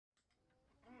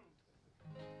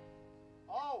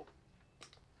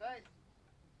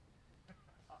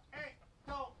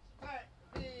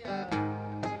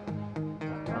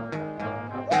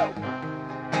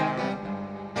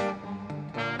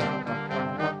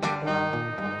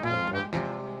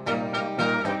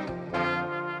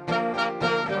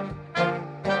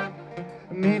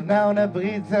navn er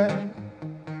Britta.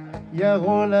 Jeg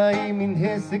ruller i min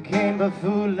hestekæmper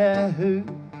fuld af hø.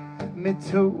 Med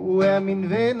 2 af mine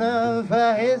venner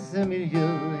fra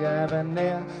hestemiljøet. Jeg var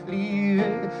nær lige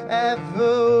ved at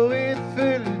få et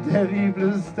føl, da vi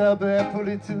blev stoppet af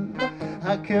politiet.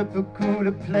 Har kørt på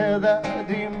kugleplader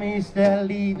det meste af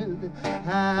livet.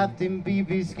 Har haft en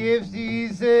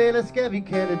bibeskæftigelse, eller skal vi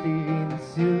kalde det en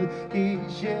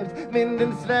sidegeschæft. Men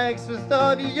den slags forstår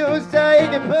de just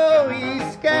ikke på i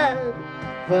skal.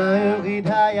 For øvrigt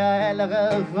har jeg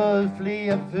allerede fået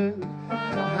flere fød.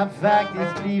 Har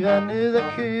faktisk lige været nede og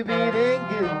købe et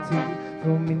enkelt til på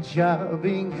min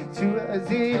shoppingtur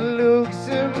til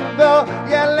Luxembourg.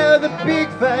 Jeg lavede Big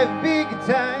Five big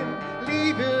time.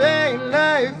 Livet er en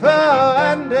leg for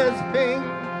andres penge.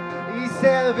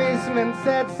 Især hvis man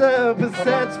satser på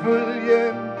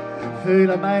satspuljen.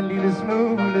 Føler mig en lille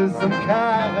smule som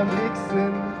Karen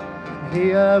Blixen.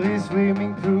 Her ved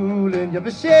swimmingpoolen. Jeg var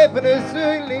chefernes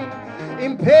yndling.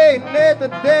 En pæn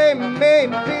net dame med en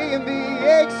BMW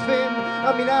X5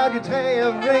 og min Audi 3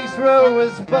 og Range Rover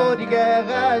Sport i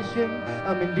garagen.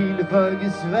 Og min lille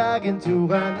Volkswagen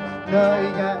Touran, når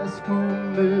jeg skulle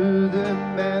møde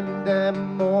mandag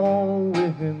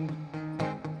morgen.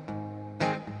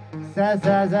 Sa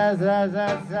sa sa sa sa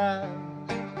sa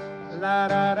la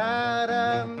da da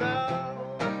da da.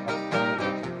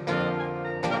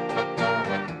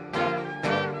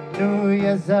 Nu er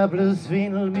jeg så blevet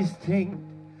svindelmistænkt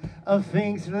og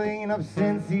fængslet i en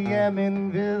absentia,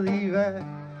 men ved I hvad?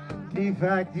 Det er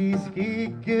faktisk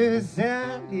ikke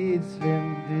særligt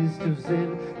slemt, hvis du selv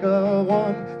går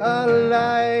rundt og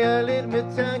leger lidt med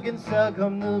tanken, så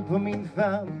kom ned på min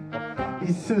farm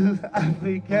i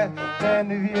Sydafrika.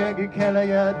 Dannevirke kalder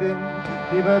jeg den.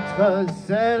 Det var trods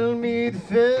alt mit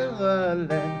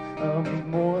fædreland og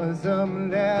min mor, som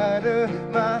lærte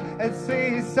mig at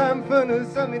se samfundet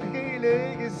som et hele,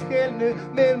 ikke skelne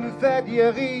mellem fattig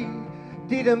og rig.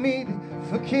 Dit og mit,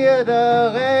 forkert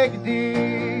og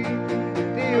rigtigt.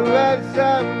 Det er jo alt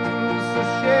sammen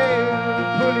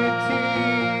socialpolitik.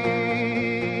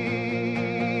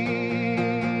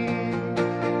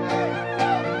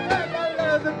 I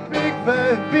love the big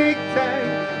five, big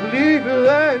time.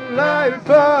 Livet er en leg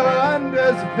for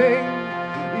andres penge.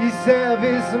 Især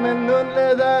hvis man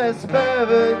undlader at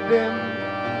spørge dem.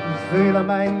 Jeg føler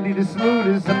mig en lille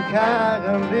smule som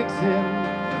Karen Blixen.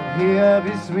 Her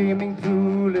ved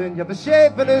swimmingpoolen. Jeg var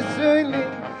chefernes yndling.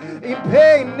 En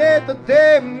pæn net og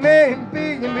dame med en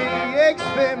BMW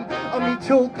X5 og min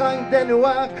 2 Grand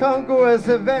Danois Congo og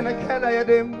Savannah kalder jeg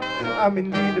dem. Og min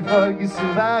lille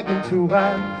Volkswagen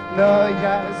Touran, når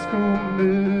jeg skulle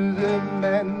møde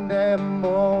mandag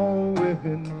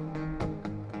morgen.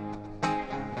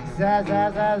 Sa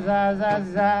sa sa sa sa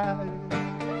sa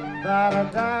da da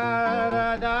da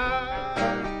da da.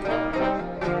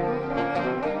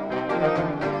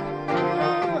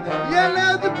 You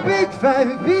love the big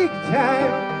five big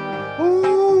time.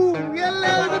 Ooh, you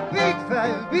love the big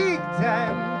five big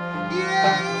time.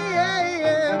 Yeah, yeah,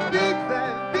 yeah. Big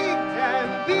five big time.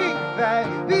 Big five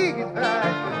big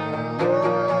five.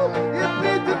 Ooh, you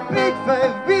play the big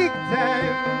five big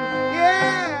time.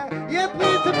 Yeah, you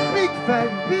play the big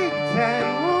five big time.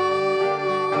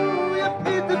 Ooh, you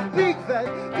play the big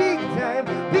five big time.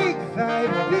 Big five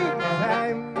big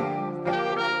time.